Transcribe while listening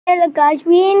Hello guys,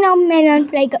 we in a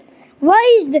minute like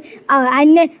why is the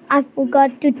I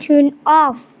forgot to turn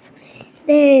off.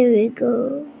 There we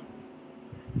go.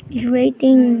 He's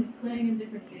waiting.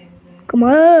 Come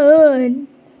on.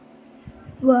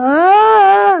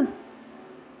 Whoa.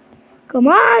 Come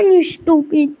on, you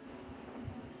stupid.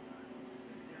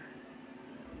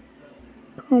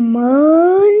 Come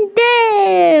on,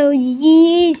 there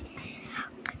he is.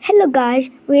 Hello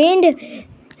guys, we're in the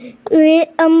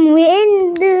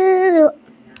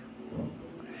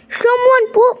someone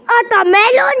pooped out a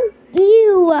melon.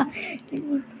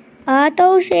 Ew.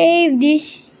 Auto save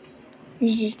this.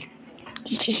 This is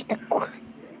the cool.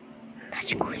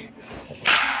 That's cool.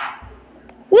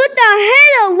 What the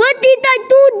hell? What did I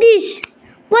do this?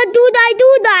 What did I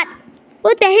do that?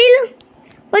 What the hell?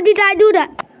 What did I do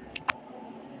that?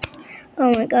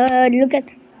 Oh my god,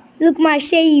 look my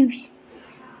saves.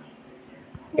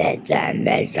 That's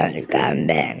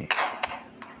coming.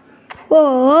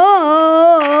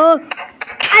 Whoa!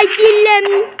 I kill him.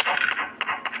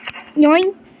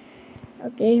 Yoink.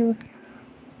 Okay.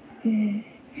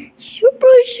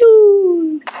 Super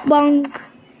shoot. Bonk.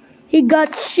 He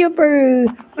got super.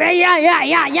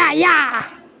 Yeah.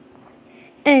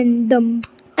 And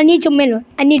I need some melon.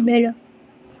 I need melon.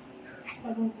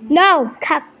 No,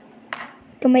 cut.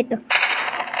 Tomato.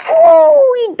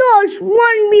 Oh, he does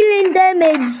 1 million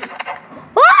damage.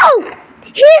 Oh,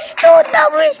 he's too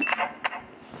double.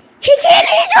 He killed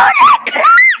his own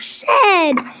class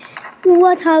head.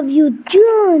 What have you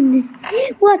done?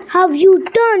 What have you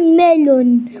done,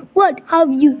 Melon? What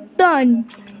have you done?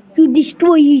 You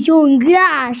destroy his own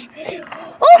glass.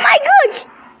 Oh my gosh!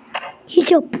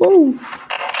 He's a pro.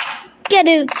 Get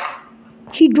it.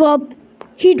 He dropped.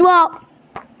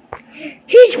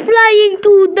 He's flying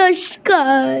to the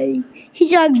sky.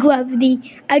 He's on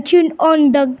gravity. I turned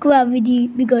on the gravity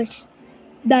because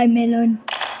die melon.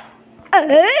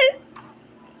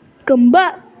 Come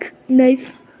back,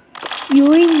 knife.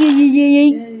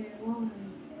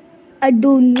 I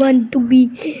don't want to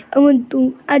be.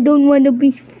 I don't want to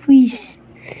be freeze.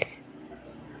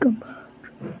 Come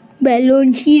back.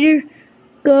 Melon here.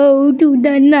 Go to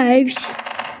the knives.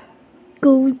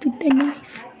 Go to the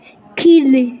knife.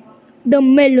 Kill the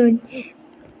melon.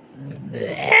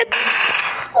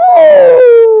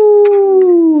 Oh!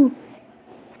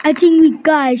 I think we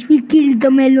killed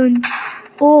the melon.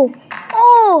 Oh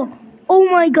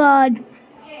my god.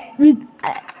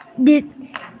 Did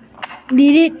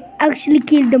it actually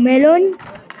kill the melon?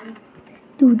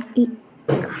 Dude, it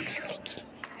actually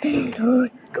killed the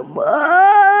melon. Come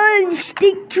on,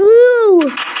 stick true.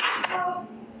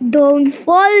 Don't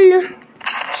fall.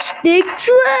 Stick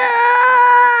true.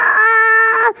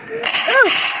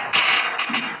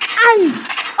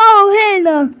 Oh hell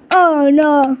no. Oh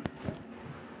no.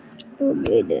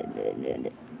 Okay,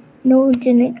 no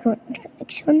internet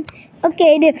connection.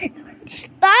 Okay,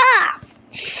 stop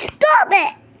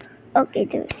it. Okay,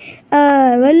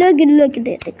 well, look at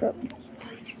it.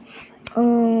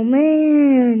 Oh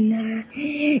man,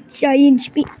 giant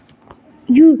speed.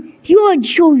 You are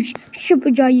so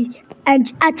super giant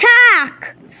and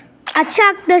attack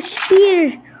the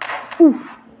spear.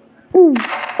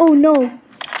 Oh no,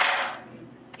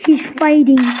 he's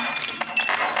fighting.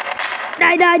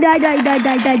 Die.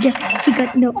 He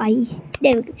got no eyes.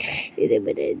 There we go.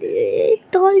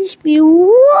 Tall spear.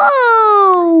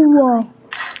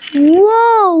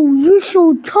 Whoa, you're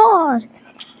so tall.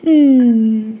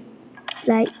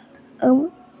 Like,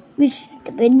 which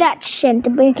centipede? That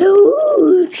centipede.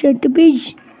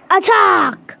 Centipede.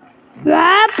 Attack!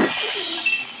 Rap!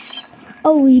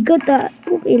 Oh, we got the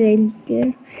poop alien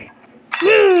there.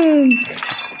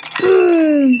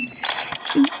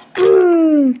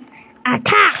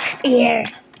 Attack spear.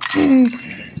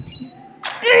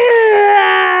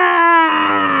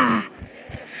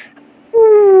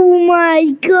 Oh my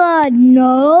god,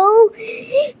 no.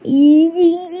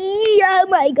 Oh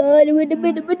my god.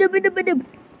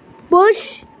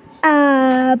 Bush,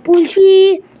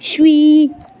 Pulsey,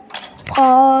 Sweet,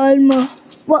 Palm.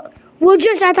 We'll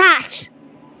just attach.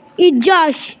 It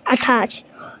just attach.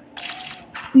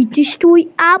 We destroy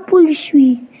apple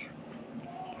tree.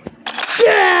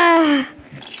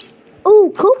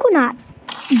 Oh, coconut.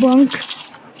 Bonk.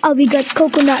 Oh, we got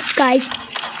coconuts, guys.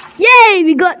 Yay,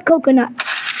 we got coconut.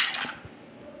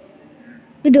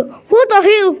 What the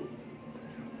hell?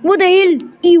 What the hell?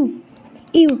 Ew.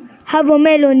 Have a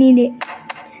melon in it.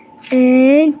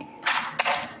 And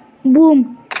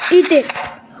boom. Eat it.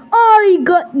 Oh, I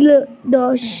got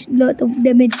lot of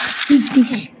damage. Eat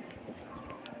this.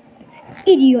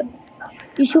 Idiot.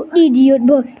 You're so idiot,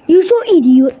 bro. You're so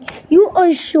idiot. You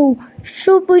are so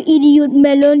super idiot,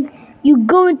 melon. You're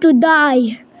going to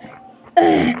die.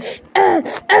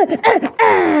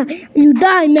 You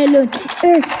die, Melon.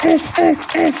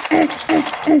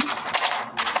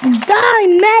 Die,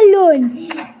 Melon.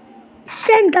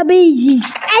 Santa Base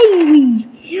is angry.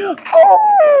 Oh,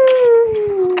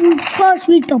 pass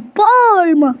with the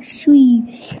ball,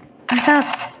 sweet.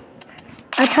 Attack.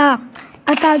 Attack.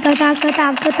 Attack, attack,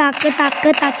 attack, attack, attack,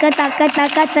 attack, attack,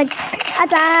 attack, attack,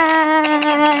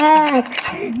 attack.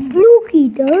 Look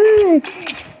at that.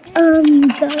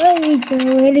 Guys,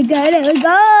 where we gotta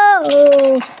go?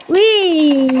 We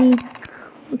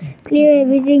clear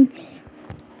everything.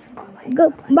 Go.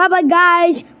 Bye bye,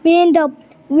 guys. We end up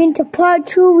part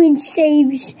 2 in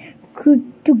saves.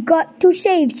 Got 2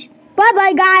 saves. Bye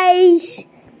bye, guys.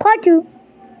 Part 2.